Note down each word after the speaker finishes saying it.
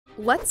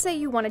Let's say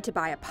you wanted to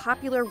buy a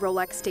popular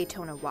Rolex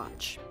Daytona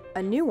watch.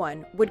 A new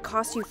one would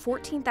cost you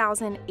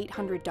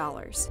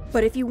 $14,800.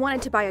 But if you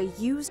wanted to buy a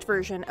used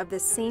version of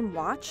this same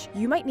watch,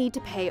 you might need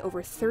to pay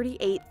over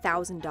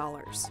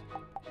 $38,000.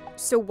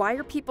 So why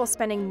are people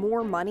spending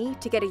more money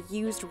to get a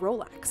used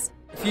Rolex?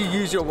 If you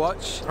use your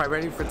watch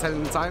primarily for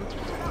telling the time,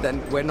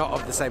 then we're not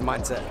of the same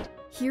mindset.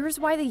 Here's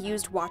why the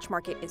used watch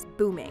market is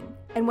booming,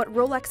 and what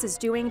Rolex is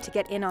doing to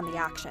get in on the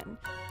action.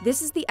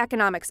 This is the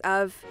economics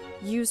of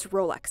used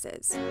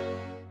Rolexes.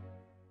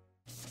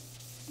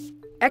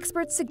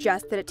 Experts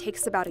suggest that it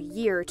takes about a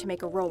year to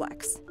make a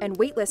Rolex, and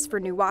waitlists for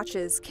new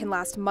watches can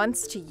last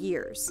months to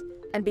years.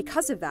 And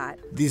because of that,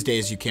 these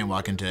days you can't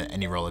walk into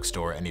any Rolex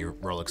store, any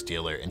Rolex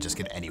dealer, and just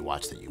get any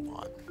watch that you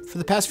want. For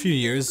the past few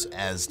years,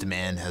 as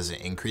demand has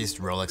increased,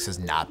 Rolex has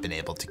not been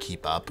able to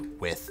keep up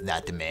with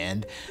that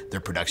demand. Their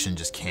production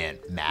just can't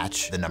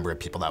match the number of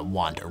people that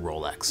want a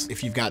Rolex.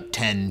 If you've got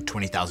 $10,000,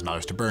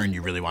 $20,000 to burn,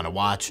 you really want a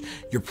watch,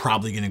 you're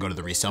probably gonna go to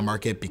the resale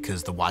market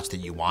because the watch that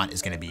you want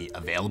is gonna be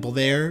available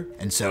there.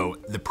 And so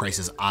the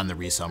prices on the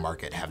resale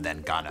market have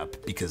then gone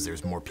up because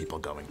there's more people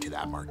going to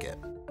that market.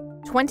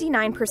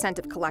 29%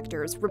 of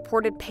collectors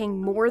reported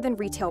paying more than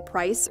retail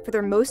price for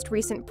their most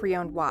recent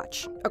pre-owned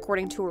watch,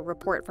 according to a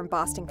report from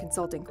Boston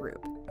Consulting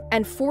Group.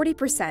 And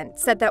 40%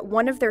 said that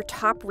one of their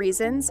top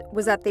reasons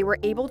was that they were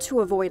able to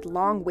avoid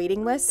long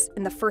waiting lists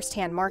in the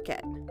first-hand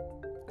market.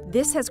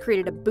 This has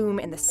created a boom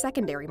in the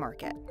secondary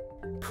market.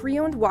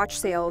 Pre-owned watch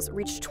sales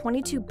reached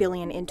 $22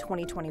 billion in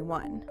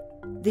 2021.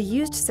 The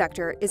used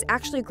sector is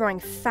actually growing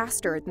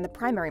faster than the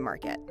primary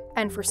market.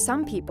 And for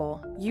some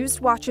people, used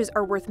watches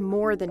are worth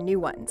more than new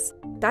ones.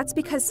 That's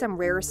because some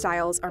rarer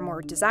styles are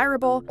more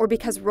desirable or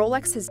because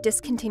Rolex has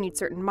discontinued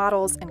certain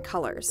models and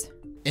colors.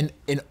 An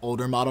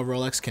older model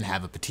Rolex can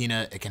have a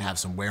patina, it can have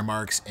some wear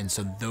marks, and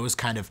so those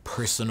kind of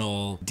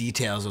personal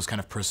details, those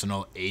kind of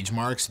personal age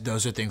marks,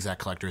 those are things that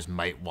collectors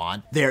might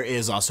want. There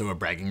is also a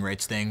bragging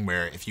rights thing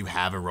where if you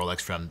have a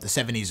Rolex from the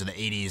 70s or the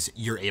 80s,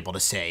 you're able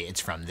to say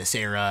it's from this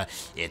era,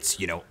 it's,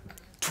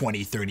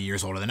 20, 30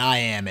 years older than I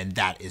am, and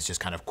that is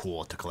just kind of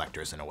cool to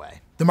collectors in a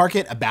way. The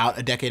market about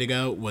a decade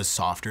ago was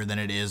softer than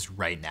it is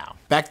right now.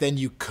 Back then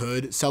you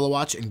could sell a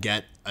watch and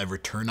get a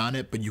return on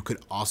it, but you could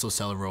also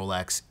sell a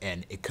Rolex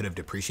and it could have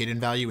depreciated in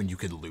value and you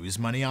could lose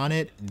money on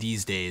it.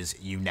 These days,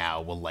 you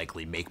now will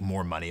likely make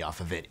more money off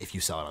of it if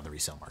you sell it on the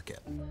resale market.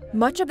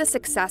 Much of the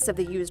success of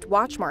the used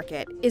watch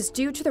market is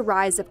due to the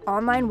rise of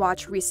online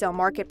watch resale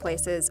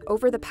marketplaces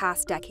over the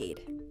past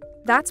decade.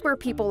 That's where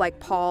people like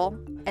Paul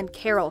and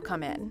Carol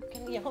come in.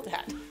 Can you hold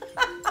that?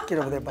 Get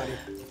over there, buddy.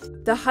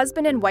 The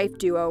husband and wife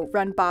duo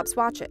run Bob's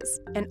Watches,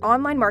 an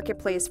online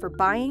marketplace for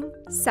buying,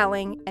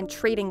 selling, and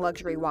trading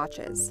luxury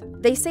watches.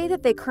 They say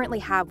that they currently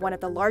have one of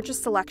the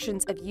largest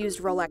selections of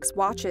used Rolex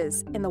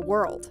watches in the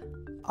world.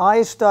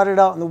 I started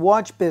out in the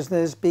watch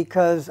business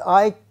because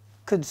I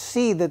could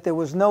see that there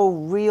was no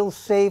real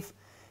safe,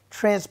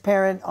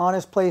 transparent,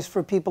 honest place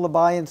for people to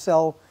buy and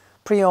sell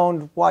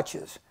pre-owned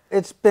watches.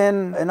 It's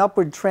been an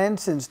upward trend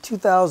since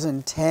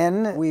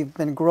 2010. We've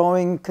been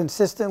growing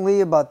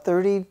consistently about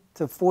 30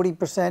 to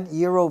 40%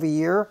 year over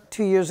year.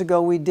 2 years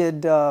ago, we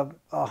did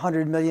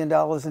 $100 million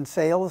in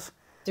sales.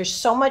 There's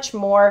so much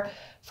more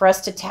for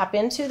us to tap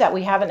into that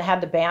we haven't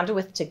had the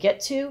bandwidth to get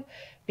to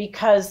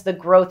because the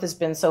growth has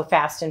been so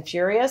fast and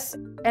furious.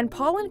 And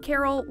Paul and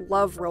Carol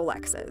love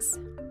Rolexes.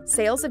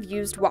 Sales of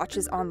used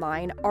watches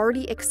online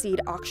already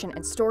exceed auction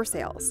and store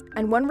sales,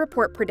 and one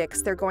report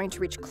predicts they're going to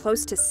reach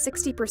close to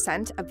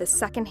 60% of the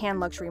secondhand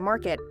luxury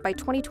market by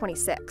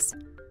 2026.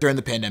 During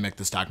the pandemic,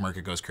 the stock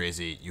market goes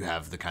crazy. You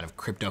have the kind of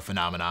crypto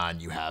phenomenon,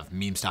 you have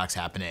meme stocks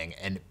happening,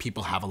 and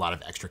people have a lot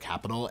of extra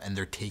capital, and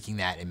they're taking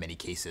that in many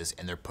cases,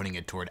 and they're putting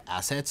it toward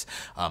assets,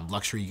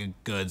 luxury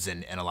goods,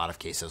 and in a lot of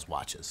cases,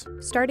 watches.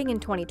 Starting in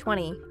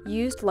 2020,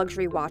 used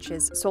luxury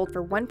watches sold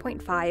for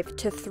 1.5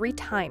 to 3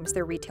 times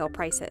their retail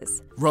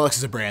prices. Rolex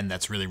is a brand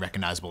that's really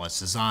recognizable in its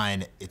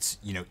design. It's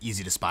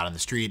easy to spot on the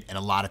street, and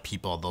a lot of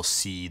people, they'll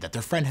see that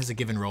their friend has a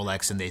given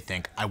Rolex, and they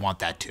think, I want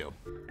that too.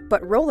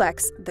 But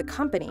Rolex, the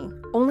company,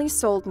 only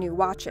sold new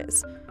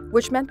watches,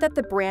 which meant that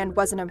the brand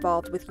wasn't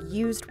involved with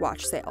used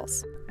watch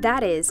sales.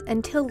 That is,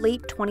 until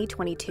late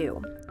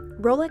 2022.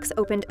 Rolex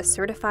opened a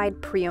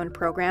certified pre-owned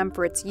program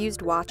for its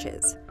used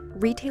watches.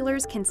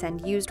 Retailers can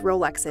send used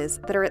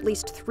Rolexes that are at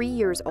least 3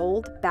 years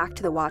old back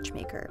to the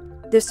watchmaker.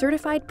 The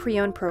certified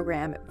pre-owned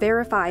program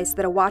verifies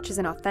that a watch is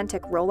an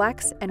authentic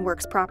Rolex and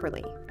works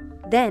properly.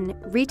 Then,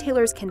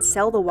 retailers can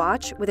sell the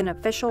watch with an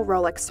official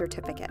Rolex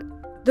certificate.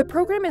 The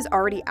program is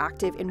already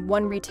active in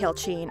one retail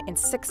chain in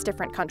 6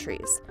 different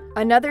countries.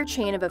 Another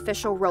chain of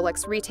official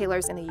Rolex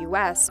retailers in the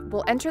US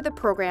will enter the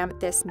program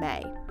this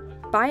May.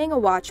 Buying a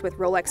watch with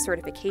Rolex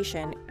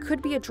certification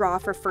could be a draw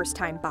for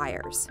first-time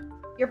buyers.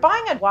 You're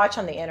buying a watch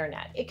on the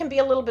internet. It can be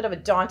a little bit of a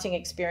daunting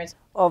experience.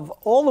 Of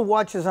all the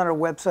watches on our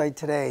website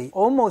today,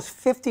 almost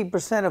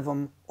 50% of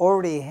them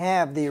already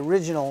have the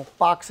original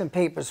box and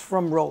papers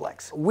from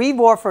Rolex. We've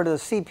offered a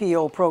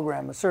CPO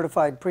program, a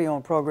certified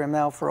pre-owned program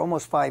now for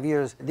almost 5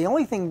 years. The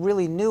only thing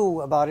really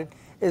new about it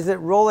is that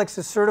Rolex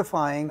is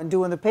certifying and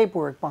doing the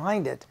paperwork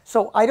behind it.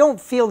 So I don't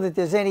feel that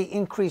there's any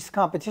increased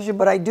competition,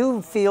 but I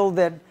do feel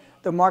that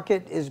the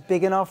market is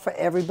big enough for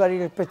everybody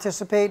to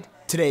participate.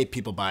 Today,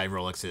 people buy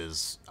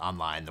Rolexes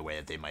online the way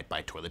that they might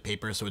buy toilet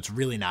paper, so it's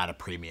really not a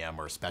premium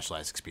or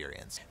specialized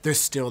experience. There's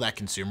still that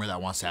consumer that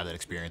wants to have that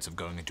experience of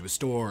going into a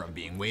store, of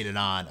being waited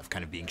on, of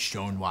kind of being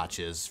shown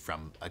watches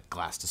from a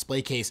glass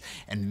display case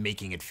and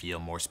making it feel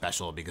more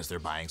special because they're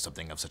buying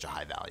something of such a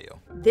high value.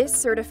 This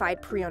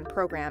certified pre-owned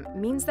program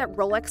means that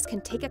Rolex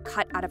can take a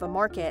cut out of a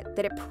market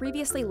that it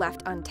previously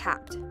left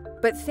untapped.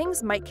 But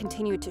things might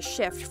continue to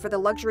shift for the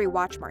luxury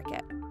watch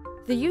market.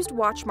 The used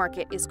watch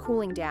market is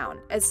cooling down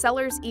as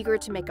sellers eager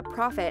to make a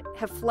profit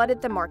have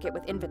flooded the market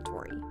with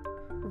inventory.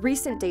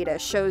 Recent data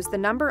shows the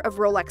number of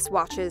Rolex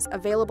watches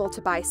available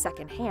to buy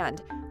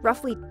secondhand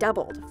roughly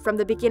doubled from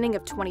the beginning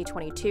of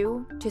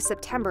 2022 to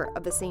September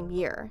of the same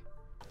year.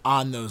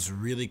 On those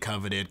really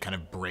coveted kind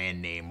of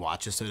brand name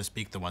watches, so to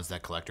speak, the ones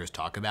that collectors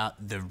talk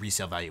about, the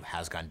resale value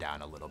has gone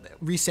down a little bit.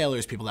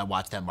 Resellers, people that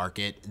watch that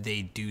market,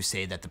 they do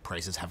say that the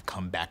prices have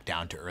come back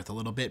down to earth a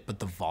little bit, but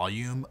the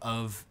volume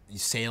of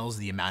sales,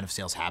 the amount of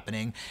sales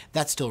happening,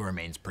 that still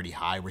remains pretty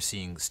high. We're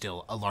seeing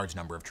still a large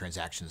number of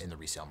transactions in the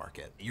resale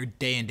market. Your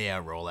day in, day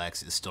out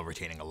Rolex is still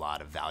retaining a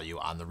lot of value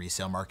on the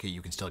resale market.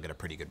 You can still get a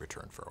pretty good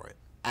return for it.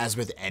 As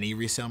with any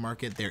resale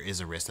market, there is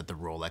a risk that the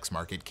Rolex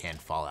market can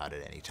fall out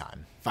at any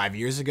time. 5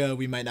 years ago,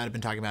 we might not have been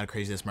talking about how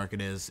crazy this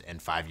market is,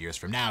 and 5 years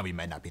from now, we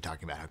might not be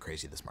talking about how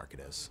crazy this market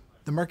is.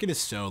 The market is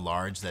so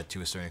large that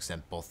to a certain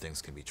extent, both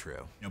things can be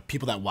true.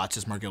 People that watch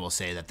this market will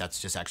say that that's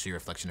just actually a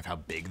reflection of how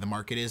big the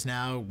market is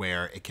now,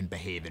 where it can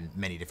behave in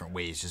many different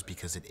ways just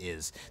because it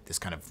is this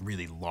kind of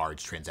really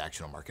large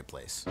transactional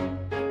marketplace.